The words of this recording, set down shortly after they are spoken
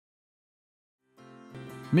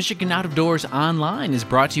Michigan Out of Doors Online is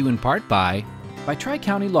brought to you in part by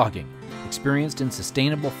Tri-County Logging. Experienced in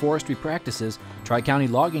sustainable forestry practices, Tri-County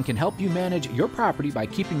Logging can help you manage your property by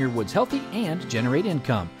keeping your woods healthy and generate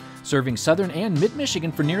income. Serving southern and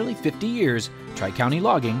mid-Michigan for nearly 50 years,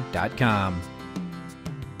 TriCountyLogging.com.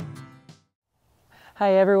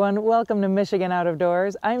 Hi everyone, welcome to Michigan Out of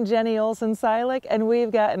Doors. I'm Jenny Olson-Silik and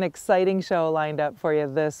we've got an exciting show lined up for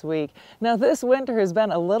you this week. Now this winter has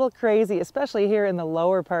been a little crazy, especially here in the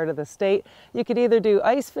lower part of the state. You could either do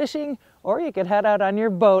ice fishing or you could head out on your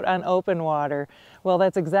boat on open water. Well,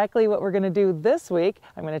 that's exactly what we're going to do this week.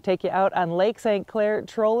 I'm going to take you out on Lake St. Clair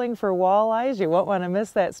trolling for walleyes. You won't want to miss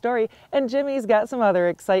that story. And Jimmy's got some other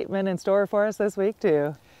excitement in store for us this week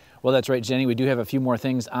too. Well, that's right, Jenny. We do have a few more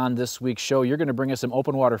things on this week's show. You're going to bring us some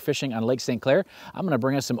open water fishing on Lake St. Clair. I'm going to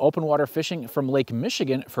bring us some open water fishing from Lake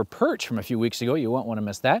Michigan for perch from a few weeks ago. You won't want to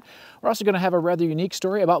miss that. We're also going to have a rather unique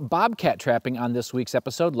story about bobcat trapping on this week's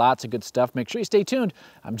episode. Lots of good stuff. Make sure you stay tuned.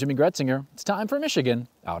 I'm Jimmy Gretzinger. It's time for Michigan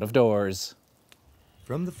Out of Doors.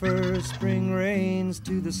 From the first spring rains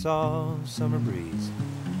to the soft summer breeze,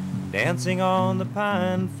 dancing on the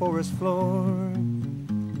pine forest floor,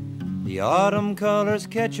 the autumn colors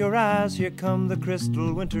catch your eyes. Here come the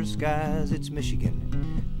crystal winter skies. It's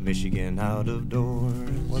Michigan, Michigan out of doors.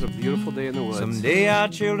 What a beautiful day in the woods. Someday our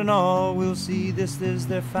children all will see this is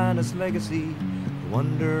their finest legacy, the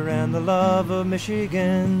wonder and the love of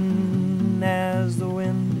Michigan. As the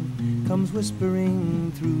wind comes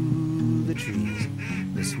whispering through the trees,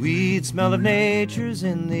 the sweet smell of nature's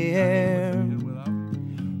in the air.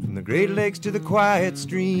 From the Great Lakes to the quiet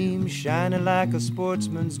stream, shining like a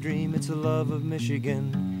sportsman's dream, it's a love of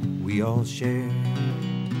Michigan we all share.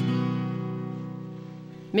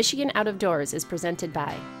 Michigan Out of Doors is presented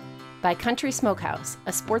by Country Smokehouse,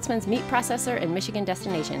 a sportsman's meat processor and Michigan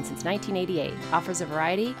destination since 1988. Offers a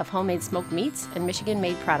variety of homemade smoked meats and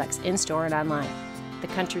Michigan-made products in-store and online. The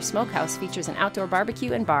Country Smokehouse features an outdoor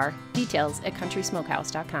barbecue and bar. Details at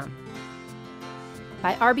countrysmokehouse.com.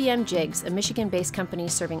 By RBM Jigs, a Michigan-based company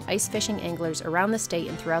serving ice fishing anglers around the state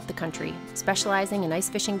and throughout the country. Specializing in ice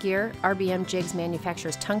fishing gear, RBM Jigs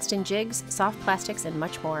manufactures tungsten jigs, soft plastics, and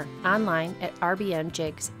much more. Online at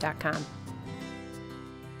rbmjigs.com.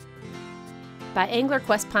 By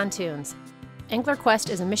AnglerQuest Pontoons. AnglerQuest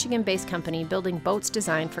is a Michigan-based company building boats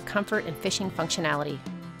designed for comfort and fishing functionality.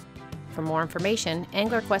 For more information,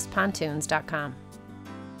 anglerquestpontoons.com.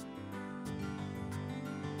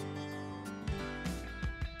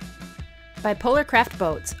 By Polar Craft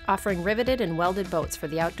Boats, offering riveted and welded boats for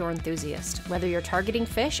the outdoor enthusiast. Whether you're targeting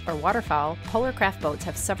fish or waterfowl, Polar Craft Boats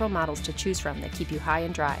have several models to choose from that keep you high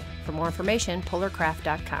and dry. For more information,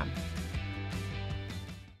 polarcraft.com.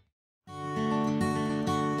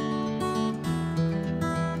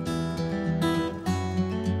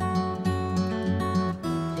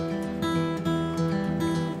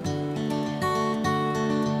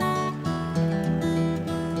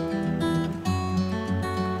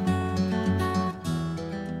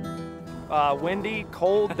 Windy,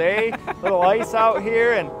 cold day, little ice out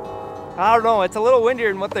here, and I don't know, it's a little windier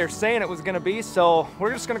than what they're saying it was going to be, so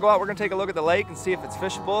we're just going to go out, we're going to take a look at the lake and see if it's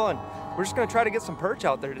fishable, and we're just going to try to get some perch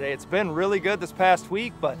out there today. It's been really good this past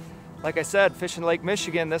week, but like I said, fishing Lake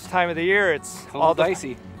Michigan this time of the year, it's all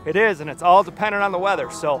dicey. It is, and it's all dependent on the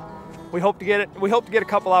weather, so we hope to get a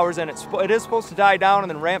couple hours in. It is supposed to die down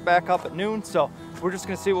and then ramp back up at noon, so we're just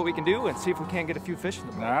going to see what we can do and see if we can't get a few fish in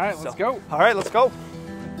the boat. All right, let's go. All right, let's go.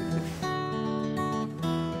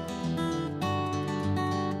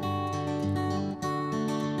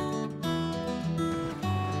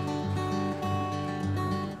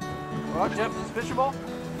 Well, Jeff, is this fishable?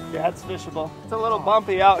 Yeah, it's fishable. It's a little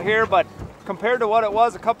bumpy out here, but compared to what it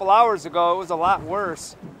was a couple hours ago, it was a lot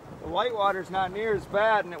worse. The whitewater's not near as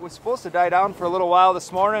bad, and it was supposed to die down for a little while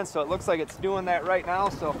this morning, so it looks like it's doing that right now.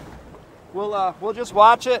 So we'll just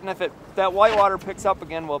watch it, and if that whitewater picks up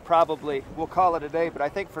again, we'll call it a day. But I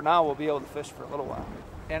think for now we'll be able to fish for a little while.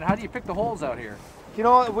 And how do you pick the holes out here? You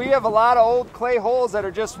know, we have a lot of old clay holes that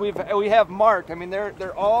are just we have marked. I mean,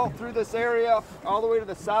 they're all through this area, all the way to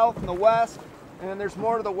the south and the west, and then there's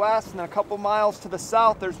more to the west, and then a couple miles to the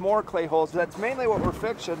south there's more clay holes. That's mainly what we're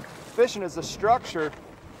fishing is the structure.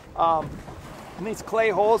 And these clay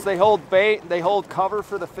holes, they hold bait, they hold cover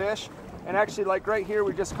for the fish. And actually, like right here,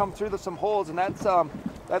 we just come through some holes, and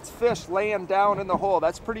that's fish laying down in the hole.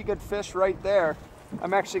 That's pretty good fish right there.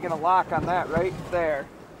 I'm actually going to lock on that right there.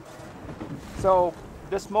 So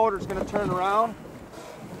this motor's going to turn around,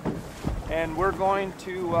 and we're going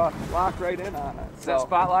to lock right in on it. Does that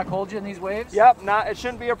spot lock hold you in these waves? Yep, it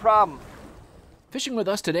shouldn't be a problem. Fishing with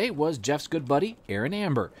us today was Jeff's good buddy, Aaron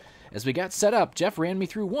Amber. As we got set up, Jeff ran me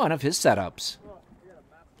through one of his setups.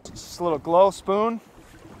 Just a little glow spoon.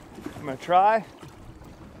 I'm gonna try.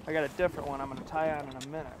 I got a different one I'm gonna tie on in a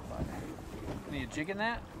minute. But... Are you jigging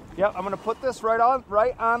that? Yep, I'm gonna put this right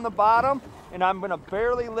on the bottom, and I'm gonna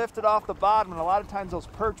barely lift it off the bottom, and a lot of times those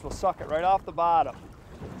perch will suck it right off the bottom.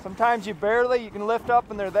 Sometimes you can lift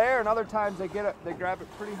up and they're there, and other times they grab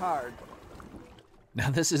it pretty hard. Now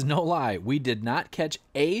this is no lie, we did not catch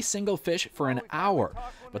a single fish for an hour,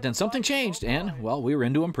 but then something changed and, well, we were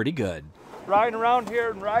into them pretty good. Riding around here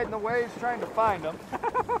and riding the waves trying to find them.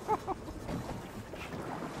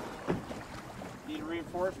 Need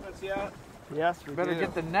reinforcements yet? Yes, we Better do.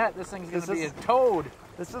 get the net. This thing's going to be a toad.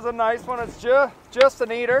 This is a nice one. It's just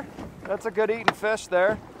an eater. That's a good eating fish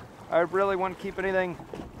there. I really wouldn't keep anything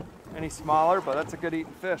any smaller, but that's a good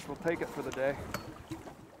eating fish. We'll take it for the day.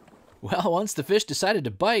 Well, once the fish decided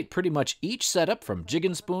to bite, pretty much each setup from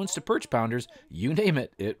jigging spoons to perch pounders, you name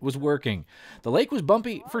it, it was working. The lake was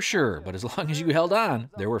bumpy for sure, but as long as you held on,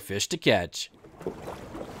 there were fish to catch.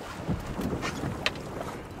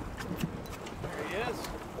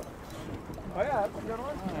 Oh yeah, that's a good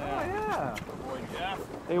one. Oh, yeah. Boy, Jeff.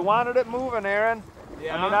 They wanted it moving, Aaron.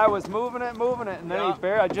 Yeah. I mean, I was moving it, and then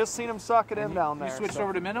I just seen him suck it in down there. You switched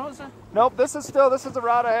over to minnows? Nope, this is a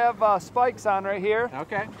rod I have spikes on right here.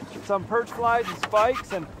 Okay. Some perch flies and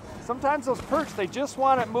spikes, and sometimes those perch, they just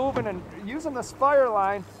want it moving, and using this fire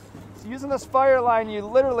line, you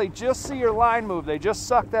literally just see your line move. They just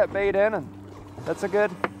suck that bait in, and that's a good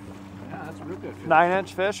Yeah, that's a real good fish.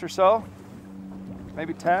 9-inch fish or so,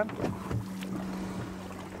 maybe 10.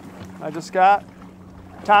 I just got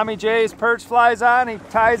Tommy J's perch flies on. He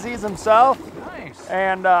ties these himself. Nice.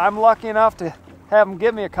 And I'm lucky enough to have him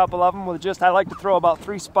give me a couple of them with I like to throw about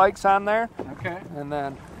 3 spikes on there. Okay. And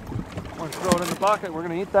then once throw it in the bucket, we're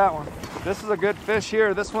gonna eat that one. This is a good fish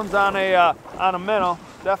here. This one's on a minnow.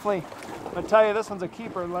 Definitely, I'm gonna tell you, this one's a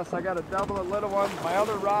keeper unless I got a double or little one. My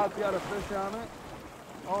other rod's got a fish on it.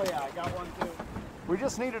 Oh yeah, I got one too. We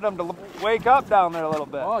just needed them to wake up down there a little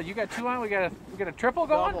bit. Oh, you got 2 on? We got a triple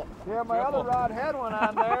going? Double. Yeah, my other rod had one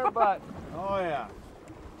on there, but Oh yeah.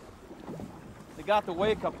 They got the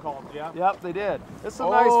wake up call, Jeff. yep, they did. This is a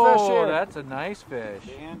nice fish here. Oh, that's a nice fish.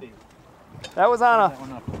 Dandy. That was on That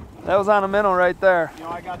one up. a minnow right there. You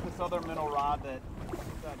know, I got this other minnow rod that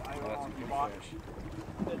I Oh, don't that's know a if you good bought. fish.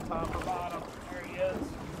 The top or bottom. There he is.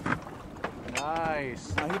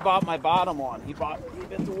 Nice. Now he bought my bottom one. He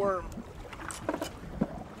bit the worm.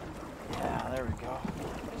 Yeah, there we go.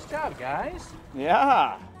 Nice job, guys.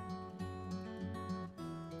 Yeah.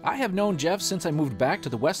 I have known Jeff since I moved back to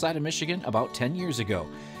the west side of Michigan about 10 years ago.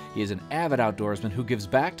 He is an avid outdoorsman who gives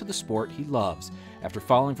back to the sport he loves. After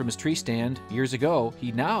falling from his tree stand years ago,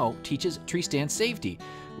 he now teaches tree stand safety,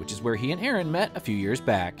 which is where he and Aaron met a few years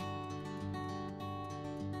back.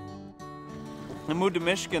 I moved to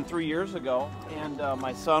Michigan 3 years ago, and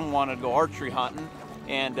my son wanted to go archery hunting,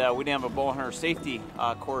 and we didn't have a bow hunter safety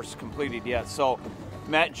course completed yet. So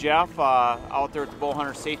met Jeff out there at the bow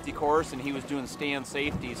hunter safety course, and he was doing stand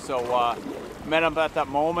safety. So met him at that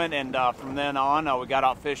moment, and from then on we got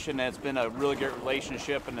out fishing, and it's been a really great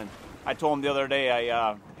relationship. And then I told him the other day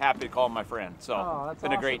I happy to call him my friend. So it's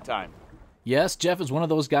been a great time. Yes, Jeff is one of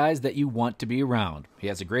those guys that you want to be around. He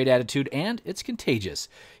has a great attitude and it's contagious.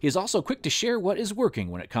 He is also quick to share what is working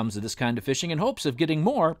when it comes to this kind of fishing in hopes of getting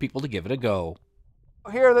more people to give it a go.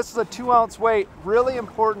 Here, this is a 2-ounce weight, really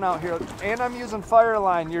important out here. And I'm using fire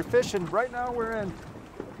line. You're fishing, right now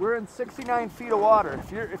we're in 69 feet of water.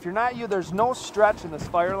 If you're not there's no stretch in this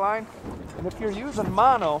fire line. And if you're using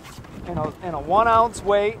mono in a 1-ounce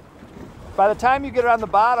weight, by the time you get it on the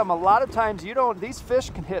bottom, a lot of times these fish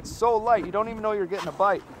can hit so light, you don't even know you're getting a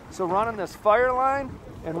bite. So running this fire line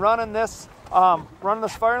and running this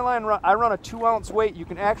fire line, I run a 2-ounce weight. You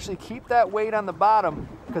can actually keep that weight on the bottom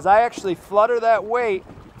because I actually flutter that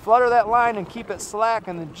line and keep it slack,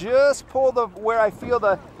 and then just pull where I feel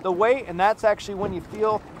the weight, and that's actually when you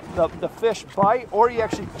feel the fish bite, or you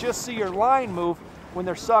actually just see your line move when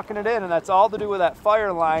they're sucking it in, and that's all to do with that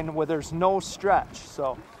fire line where there's no stretch.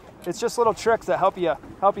 So it's just little tricks that help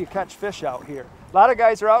you catch fish out here. A lot of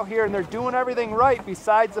guys are out here and they're doing everything right,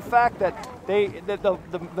 besides the fact that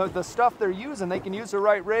the stuff they're using, they can use the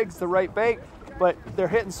right rigs, the right bait, but they're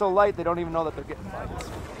hitting so light they don't even know that they're getting bites.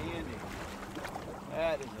 Dandy.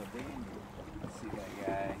 That is a dandy. Let's see that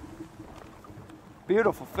guy.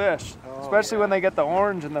 Beautiful fish, especially when they get the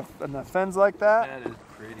orange and the fins like that. That is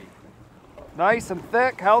pretty. Nice and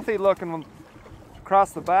thick, healthy looking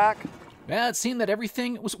across the back. Well, it seemed that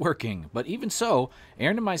everything was working, but even so,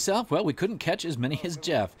 Aaron and myself, well, we couldn't catch as many as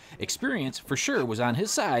Jeff. Experience, for sure, was on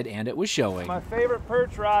his side, and it was showing. My favorite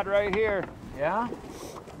perch rod right here. Yeah?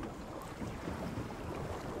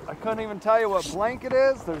 I couldn't even tell you what blanket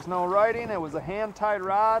is. There's no writing. It was a hand-tied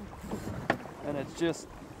rod, and it's just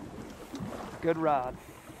a good rod.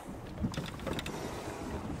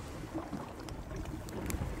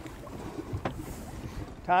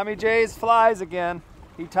 Tommy J's flies again.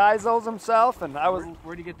 He ties those himself, and I was...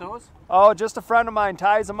 Where'd you get those? Oh, just a friend of mine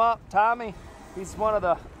ties them up. Tommy, he's one of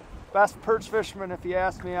the best perch fishermen, if you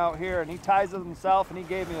ask me, out here, and he ties them himself, and he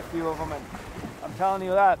gave me a few of them, and I'm telling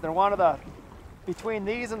you that they're one of the, between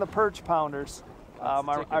these and the perch pounders,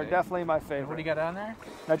 are definitely my favorite. What do you got on there?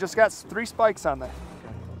 I just got 3 spikes on there.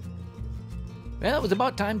 Well, it was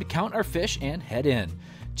about time to count our fish and head in.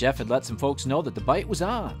 Jeff had let some folks know that the bite was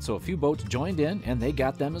on, so a few boats joined in and they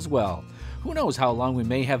got them as well. Who knows how long we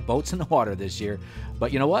may have boats in the water this year,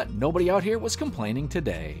 but you know what? Nobody out here was complaining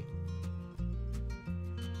today.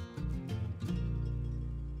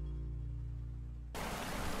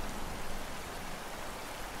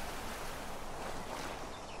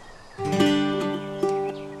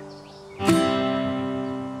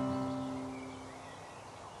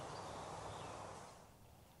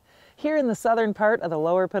 Here in the southern part of the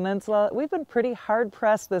Lower Peninsula, we've been pretty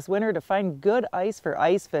hard-pressed this winter to find good ice for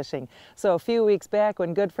ice fishing. So a few weeks back,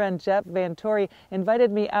 when good friend Jeff Van Torrey invited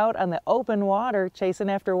me out on the open water chasing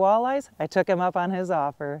after walleyes, I took him up on his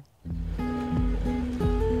offer.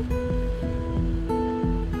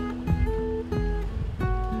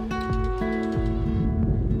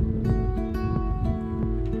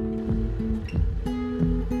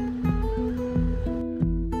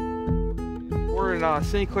 We're in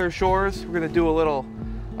St. Clair shores. We're going to do a little,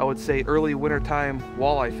 I would say, early wintertime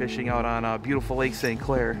walleye fishing out on beautiful Lake St.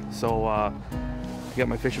 Clair. So I got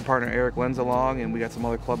my fishing partner Eric Lenz along, and we got some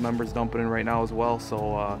other club members dumping in right now as well.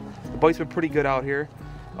 So the bite's been pretty good out here.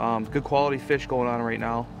 Good quality fish going on right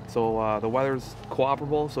now. So the weather's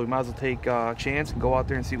cooperable, so we might as well take a chance and go out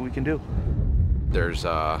there and see what we can do. There's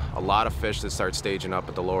a lot of fish that start staging up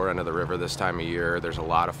at the lower end of the river this time of year. There's a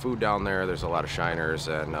lot of food down there. There's a lot of shiners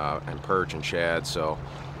and perch and shad. So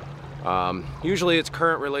usually it's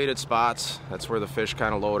current related spots. That's where the fish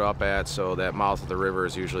kind of load up at. So that mouth of the river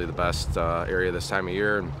is usually the best area this time of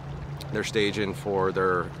year. And they're staging for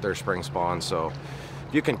their spring spawn. So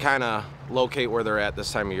you can kind of locate where they're at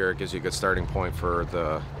this time of year. It gives you a good starting point for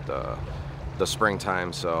the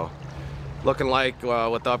springtime. So looking like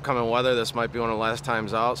with the upcoming weather, this might be one of the last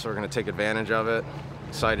times out, so we're going to take advantage of it.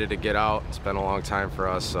 Excited to get out. It's been a long time for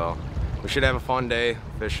us, so we should have a fun day.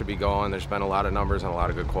 Fish should be going. There's been a lot of numbers and a lot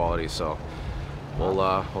of good quality, so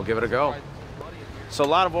we'll give it a go. So a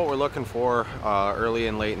lot of what we're looking for early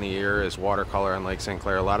and late in the year is watercolor on Lake St.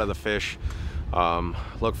 Clair. A lot of the fish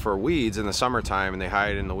look for weeds in the summertime, and they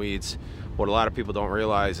hide in the weeds. What a lot of people don't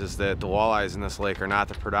realize is that the walleyes in this lake are not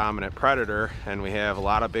the predominant predator, and we have a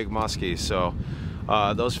lot of big muskies. So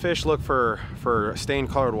those fish look for stain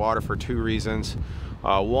colored water for 2 reasons.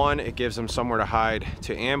 One, it gives them somewhere to hide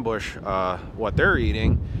to ambush what they're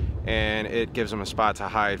eating, and it gives them a spot to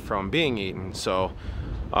hide from being eaten. So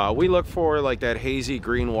we look for like that hazy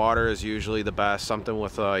green water is usually the best, something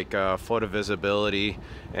with like a foot of visibility,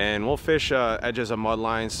 and we'll fish edges of mud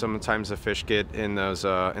lines. Sometimes the fish get in those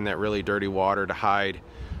in that really dirty water to hide.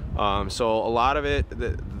 So a lot of it,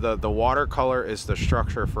 the watercolor is the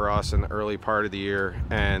structure for us in the early part of the year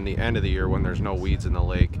and the end of the year when there's no weeds in the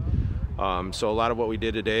lake. So a lot of what we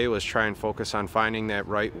did today was try and focus on finding that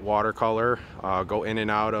right watercolor, go in and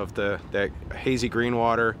out of that hazy green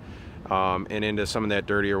water, and into some of that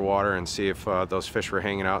dirtier water, and see if those fish were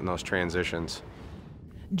hanging out in those transitions.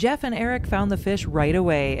 Jeff and Eric found the fish right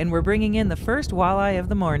away and were bringing in the first walleye of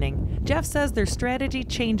the morning. Jeff says their strategy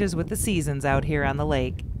changes with the seasons out here on the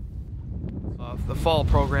lake. The fall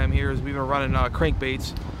program here is we've been running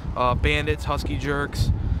crankbaits, bandits, husky jerks,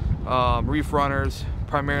 reef runners,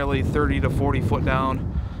 primarily 30 to 40 foot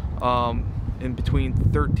down, in between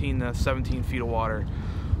 13 to 17 feet of water.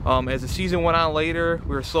 As the season went on later,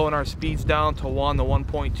 we were slowing our speeds down to 1 to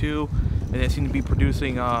 1.2, and it seemed to be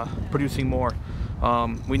producing more.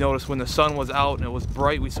 We noticed when the sun was out and it was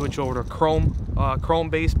bright, we switched over to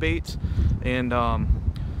chrome-based baits, and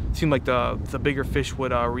it seemed like the bigger fish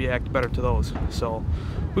would react better to those. So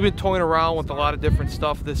we've been toying around with a lot of different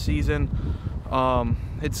stuff this season.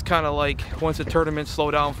 It's kind of like once the tournaments slow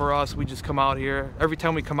down for us, we just come out here. Every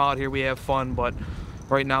time we come out here, we have fun, but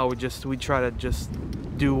right now we try to just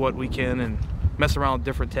do what we can and mess around with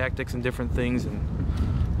different tactics and different things,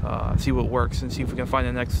 and see what works and see if we can find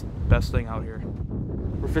the next best thing out here.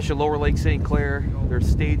 We're fishing Lower Lake St. Clair. They're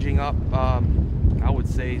staging up, I would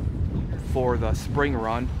say, for the spring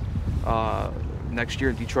run next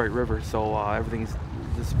year in Detroit River. So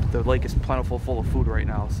the lake is plentiful, full of food right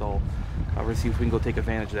now. So we're gonna see if we can go take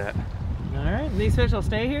advantage of that. All right, these fish will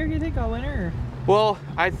stay here, you think, all winter? Or? Well,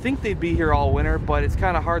 I think they'd be here all winter, but it's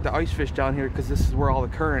kind of hard to ice fish down here because this is where all the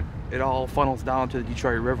current, it all funnels down to the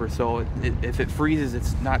Detroit River. So if it freezes,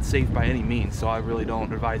 it's not safe by any means. So I really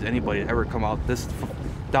don't advise anybody to ever come out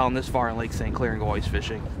down this far in Lake St. Clair and go ice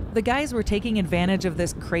fishing. The guys were taking advantage of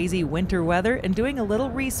this crazy winter weather and doing a little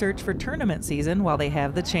research for tournament season while they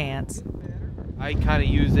have the chance. I kind of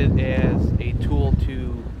use it as a tool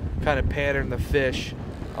to kind of pattern the fish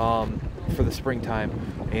for the springtime,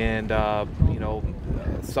 and you know,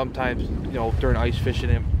 sometimes, you know, during ice fishing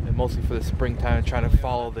and mostly for the springtime, trying to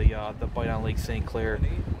follow the bite on Lake St. Clair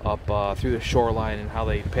up through the shoreline and how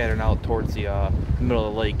they pattern out towards the middle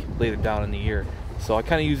of the lake later down in the year. So I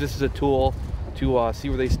kind of use this as a tool to see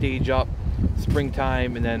where they stage up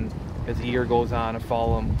springtime, and then as the year goes on, and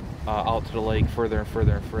follow them out to the lake further and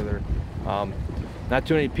further and further. Not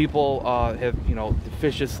too many people have, you know,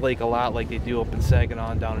 fished this lake a lot like they do up in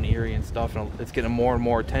Saginaw and down in Erie and stuff, and it's getting more and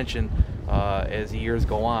more attention as the years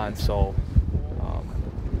go on. So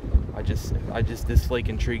this lake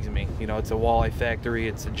intrigues me. You know, it's a walleye factory,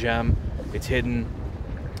 it's a gem, it's hidden,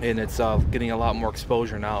 and it's getting a lot more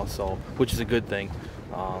exposure now, so, which is a good thing.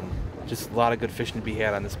 Just a lot of good fishing to be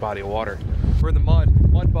had on this body of water. We're in the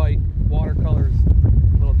mud bite, watercolors,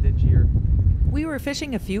 a little dingier. We were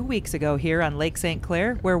fishing a few weeks ago here on Lake St.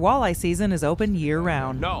 Clair, where walleye season is open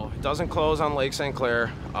year-round. No, it doesn't close on Lake St. Clair.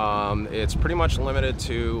 It's pretty much limited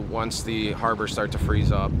to once the harbors start to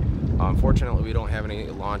freeze up. Unfortunately, we don't have any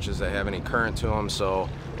launches that have any current to them, so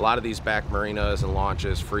a lot of these back marinas and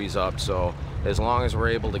launches freeze up. So as long as we're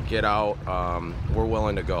able to get out, we're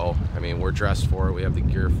willing to go. I mean, we're dressed for it, we have the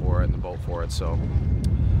gear for it and the boat for it. So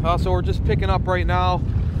we're just picking up right now.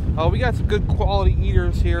 We got some good quality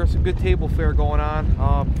eaters here, some good table fare going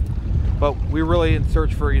on, but we're really in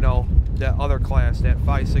search for, you know, that other class, that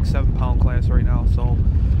 5, 6, 7 pound class right now. So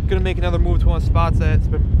gonna make another move to one of the spots that's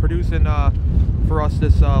been producing for us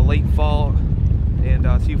this late fall, and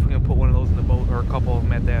see if we can put one of those in the boat, or a couple of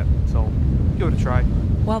them at that. So give it a try.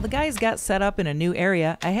 While the guys got set up in a new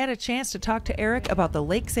area, I had a chance to talk to Eric about the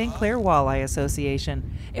Lake St. Clair Walleye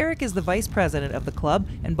Association. Eric is the vice president of the club,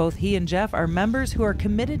 and both he and Jeff are members who are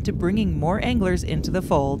committed to bringing more anglers into the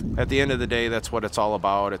fold. at the end of the day, that's what it's all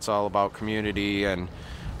about. It's all about community and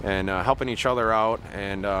helping each other out,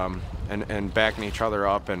 and backing each other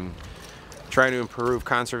up, and trying to improve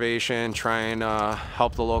conservation, try and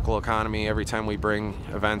help the local economy. Every time we bring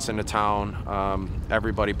events into town,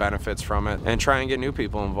 everybody benefits from it, and try and get new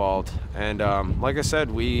people involved. And like I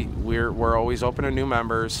said, we're always open to new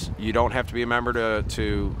members. You don't have to be a member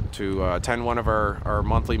to attend one of our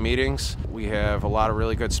monthly meetings. We have a lot of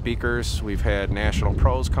really good speakers. We've had national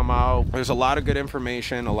pros come out. There's a lot of good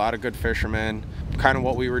information, a lot of good fishermen. Kind of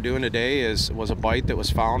what we were doing today was a bite that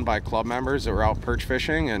was found by club members that were out perch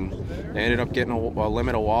fishing, and they ended up getting a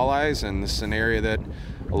limit of walleyes. And this is an area that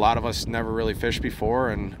a lot of us never really fished before,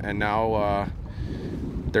 and now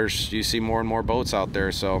you see more and more boats out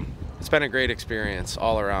there. So it's been a great experience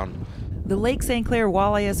all around. The Lake St. Clair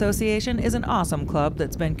Walleye Association is an awesome club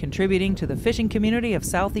that's been contributing to the fishing community of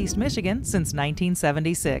Southeast Michigan since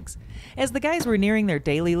 1976. As the guys were nearing their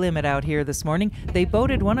daily limit out here this morning, they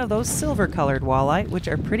boated one of those silver-colored walleye, which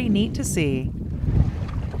are pretty neat to see.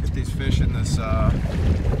 Look at these fish in this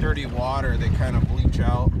dirty water. They kind of bleach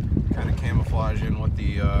out, kind of camouflage in with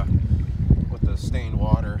the stained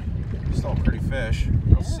water. Still a pretty fish,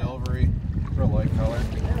 real silvery, real light color.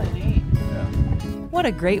 Really neat. Yeah. What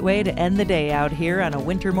a great way to end the day out here on a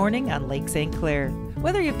winter morning on Lake St. Clair.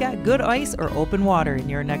 Whether you've got good ice or open water in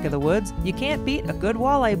your neck of the woods, you can't beat a good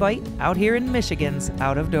walleye bite out here in Michigan's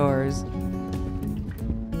Out of Doors.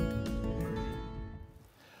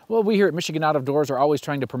 Well, we here at Michigan Out of Doors are always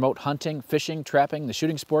trying to promote hunting, fishing, trapping, the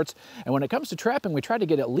shooting sports. And when it comes to trapping, we try to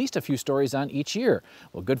get at least a few stories on each year.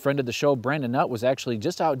 Well, good friend of the show, Brandon Nutt, was actually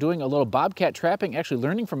just out doing a little bobcat trapping, actually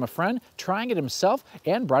learning from a friend, trying it himself,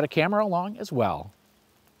 and brought a camera along as well.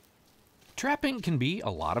 Trapping can be a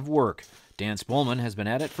lot of work. Dan Spolman has been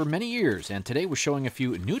at it for many years, and today was showing a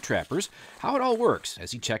few new trappers how it all works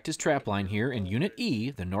as he checked his trap line here in Unit E,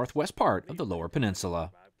 the northwest part of the Lower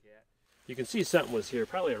Peninsula. You can see something was here,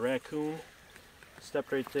 probably a raccoon.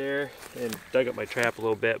 Stepped right there and dug up my trap a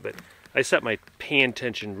little bit, but I set my pan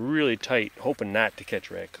tension really tight, hoping not to catch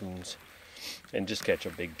raccoons and just catch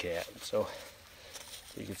a big cat. So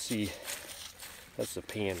you can see that's the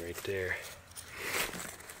pan right there.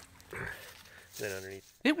 Then underneath.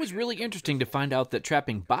 It was really interesting to find out that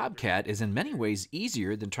trapping bobcat is in many ways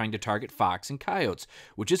easier than trying to target fox and coyotes,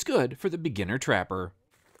 which is good for the beginner trapper.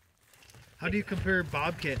 How do you compare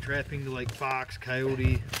bobcat trapping to like fox,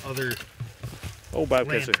 coyote, other bobcats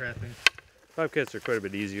land trapping? Bobcats are quite a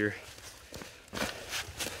bit easier.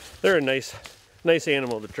 they're a nice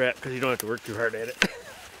animal to trap because you don't have to work too hard at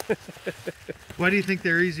it. Why do you think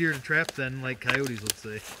they're easier to trap than like coyotes, let's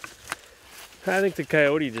say? I think the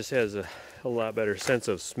coyote just has a lot better sense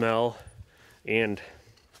of smell, and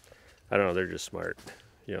I don't know, they're just smart,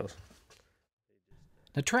 you know.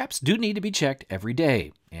 The traps do need to be checked every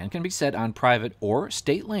day and can be set on private or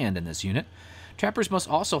state land in this unit. Trappers must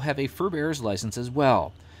also have a fur bearer's license as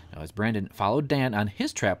well. Now, as Brandon followed Dan on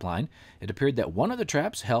his trap line, it appeared that one of the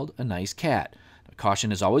traps held a nice cat. Now,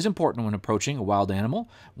 caution is always important when approaching a wild animal.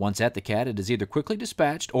 Once at the cat, it is either quickly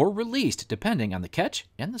dispatched or released depending on the catch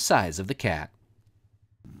and the size of the cat.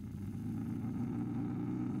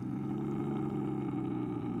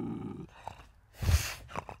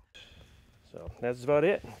 So that's about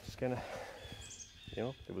it. Just kind of, you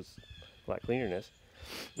know, it was a lot cleaner than this.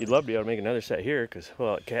 You'd love to be able to make another set here because,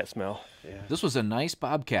 well, cat smell. Yeah. This was a nice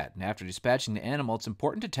bobcat, and after dispatching the animal, it's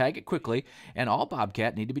important to tag it quickly, and all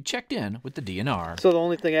bobcat need to be checked in with the DNR. So the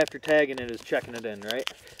only thing after tagging it is checking it in,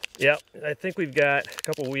 right? Yep, I think we've got a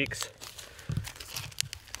couple weeks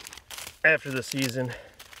after the season.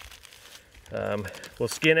 We'll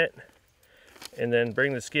skin it, and then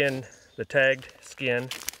bring the tagged skin,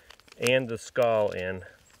 and the skull in,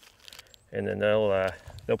 and then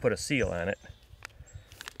they'll put a seal on it,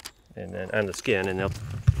 and then on the skin, and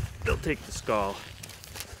they'll take the skull.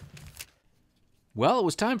 Well, it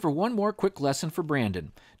was time for one more quick lesson for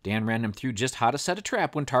Brandon. Dan ran him through just how to set a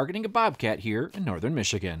trap when targeting a bobcat here in northern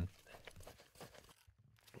Michigan.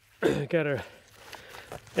 Got our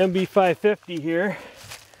MB550 here.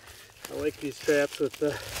 I like these traps with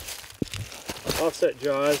the offset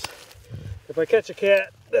jaws. If I catch a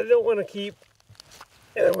cat that I don't want to keep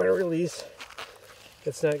and I want to release,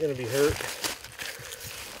 it's not going to be hurt.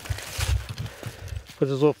 Put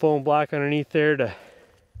this little foam block underneath there to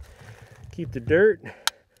keep the dirt.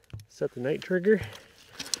 Set the night trigger.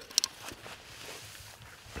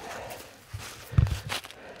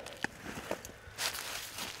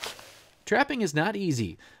 Trapping is not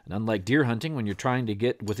easy, and unlike deer hunting when you're trying to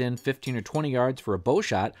get within 15 or 20 yards for a bow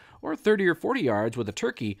shot, or 30 or 40 yards with a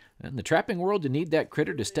turkey, in the trapping world you need that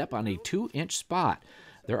critter to step on a 2-inch spot.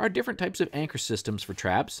 There are different types of anchor systems for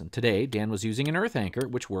traps, and today Dan was using an earth anchor,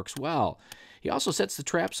 which works well. He also sets the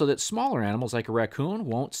trap so that smaller animals like a raccoon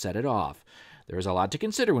won't set it off. There is a lot to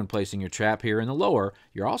consider when placing your trap here in the lower.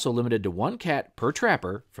 You're also limited to 1 cat per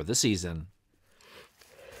trapper for the season.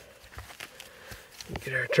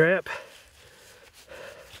 Get our trap.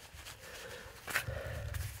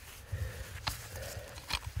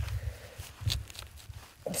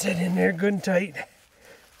 Sit in there good and tight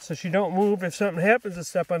so she don't move. If something happens to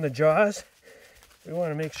step on the jaws, we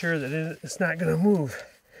want to make sure that it's not going to move.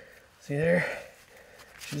 See there?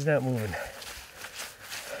 She's not moving.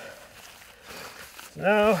 So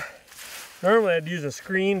now, normally I'd use a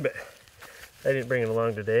screen, but I didn't bring it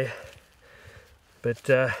along today. But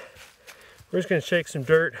we're just going to shake some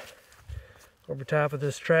dirt over top of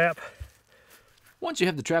this trap. Once you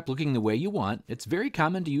have the trap looking the way you want, it's very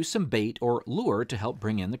common to use some bait or lure to help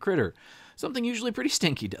bring in the critter. Something usually pretty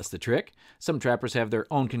stinky does the trick. Some trappers have their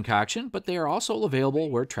own concoction, but they are also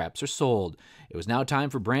available where traps are sold. It was now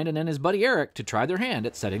time for Brandon and his buddy Eric to try their hand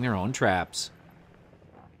at setting their own traps.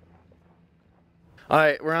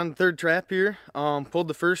 Alright, we're on the third trap here. Pulled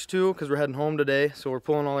the first 2 because we're heading home today, so we're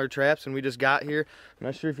pulling all our traps, and we just got here. I'm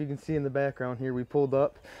not sure if you can see in the background here, we pulled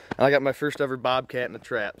up, and I got my first ever bobcat in the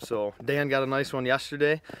trap. So Dan got a nice one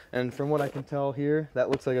yesterday, and from what I can tell here, that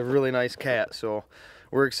looks like a really nice cat. So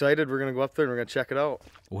we're excited. We're going to go up there and we're going to check it out.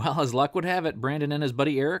 Well, as luck would have it, Brandon and his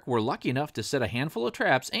buddy Eric were lucky enough to set a handful of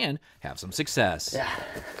traps and have some success. Yeah.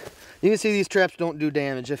 You can see these traps don't do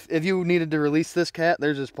damage. If you needed to release this cat,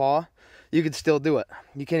 there's his paw. You could still do it.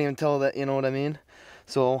 You can't even tell that, you know what I mean?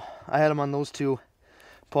 So I had him on those 2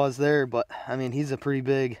 paws there, but I mean, he's a pretty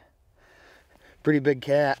big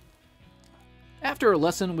cat. After a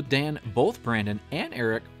lesson with Dan, both Brandon and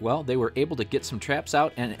Eric, well, they were able to get some traps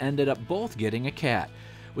out and ended up both getting a cat.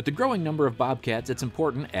 With the growing number of bobcats, it's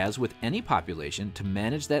important, as with any population, to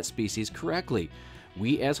manage that species correctly.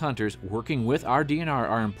 We as hunters, working with our DNR,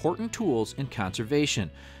 are important tools in conservation.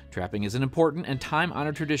 Trapping is an important and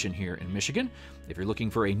time-honored tradition here in Michigan. If you're looking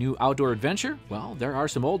for a new outdoor adventure, well, there are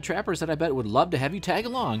some old trappers that I bet would love to have you tag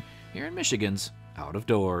along here in Michigan's Out of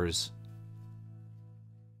Doors.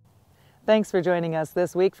 Thanks for joining us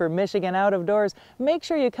this week for Michigan Out of Doors. Make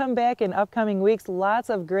sure you come back in upcoming weeks.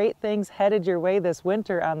 Lots of great things headed your way this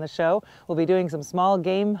winter on the show. We'll be doing some small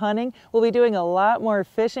game hunting. We'll be doing a lot more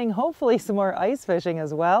fishing, hopefully some more ice fishing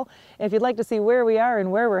as well. If you'd like to see where we are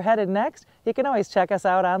and where we're headed next, you can always check us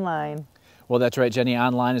out online. Well, that's right, Jenny.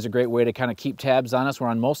 Online is a great way to kind of keep tabs on us. We're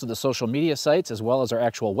on most of the social media sites as well as our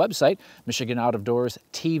actual website,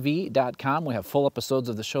 MichiganOutofDoorsTV.com. We have full episodes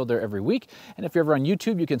of the show there every week. And if you're ever on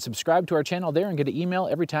YouTube, you can subscribe to our channel there and get an email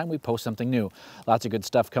every time we post something new. Lots of good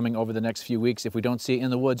stuff coming over the next few weeks. If we don't see you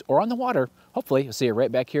in the woods or on the water, hopefully you'll see you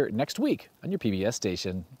right back here next week on your PBS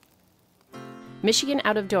station. Michigan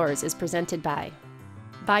Out of Doors is presented by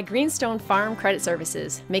Greenstone Farm Credit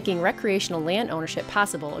Services, making recreational land ownership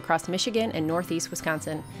possible across Michigan and northeast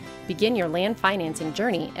Wisconsin. Begin your land financing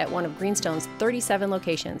journey at one of Greenstone's 37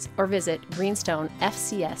 locations or visit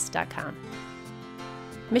greenstonefcs.com.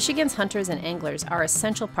 Michigan's hunters and anglers are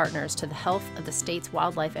essential partners to the health of the state's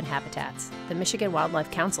wildlife and habitats. The Michigan Wildlife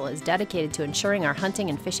Council is dedicated to ensuring our hunting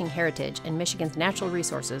and fishing heritage and Michigan's natural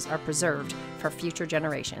resources are preserved for future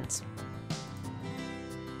generations.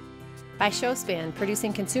 By Showspan,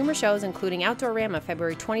 producing consumer shows including Outdoorama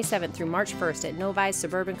February 27th through March 1st at Novi's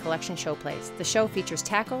Suburban Collection Showplace. The show features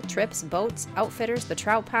tackle, trips, boats, outfitters, the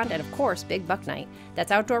trout pond, and of course, Big Buck Night.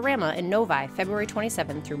 That's Outdoorama in Novi February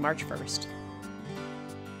 27th through March 1st.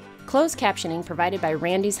 Closed captioning provided by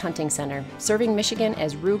Randy's Hunting Center, serving Michigan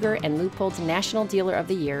as Ruger and Leupold's National Dealer of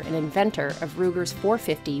the Year and inventor of Ruger's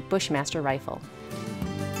 450 Bushmaster rifle.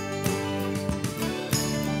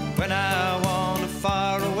 When I wander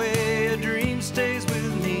far away, a dream stays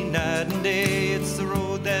with me night and day. It's the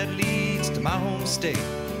road that leads to my home state.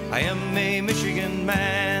 I am a Michigan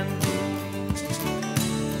man.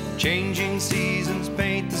 Changing seasons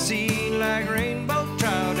paint the scene like rainbow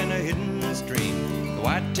trout in a hidden stream. The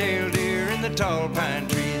white-tailed deer in the tall pine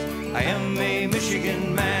trees. I am a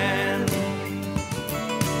Michigan man.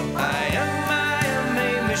 I am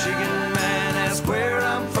a Michigan man. Ask where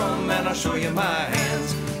I'm from and I'll show you my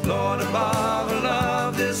hands. Lord above, I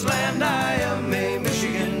love this land. I am a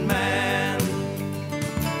Michigan man.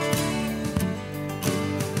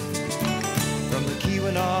 From the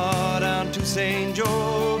Keweenaw down to St.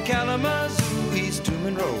 Joe, Kalamazoo, East to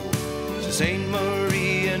Monroe, to St.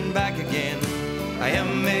 Marie and back again. I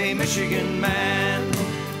am a Michigan man.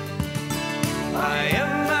 I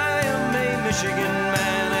am a Michigan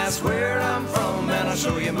man. Ask where I'm from and I'll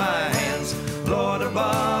show you my hands. Lord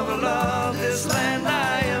above, I love this land.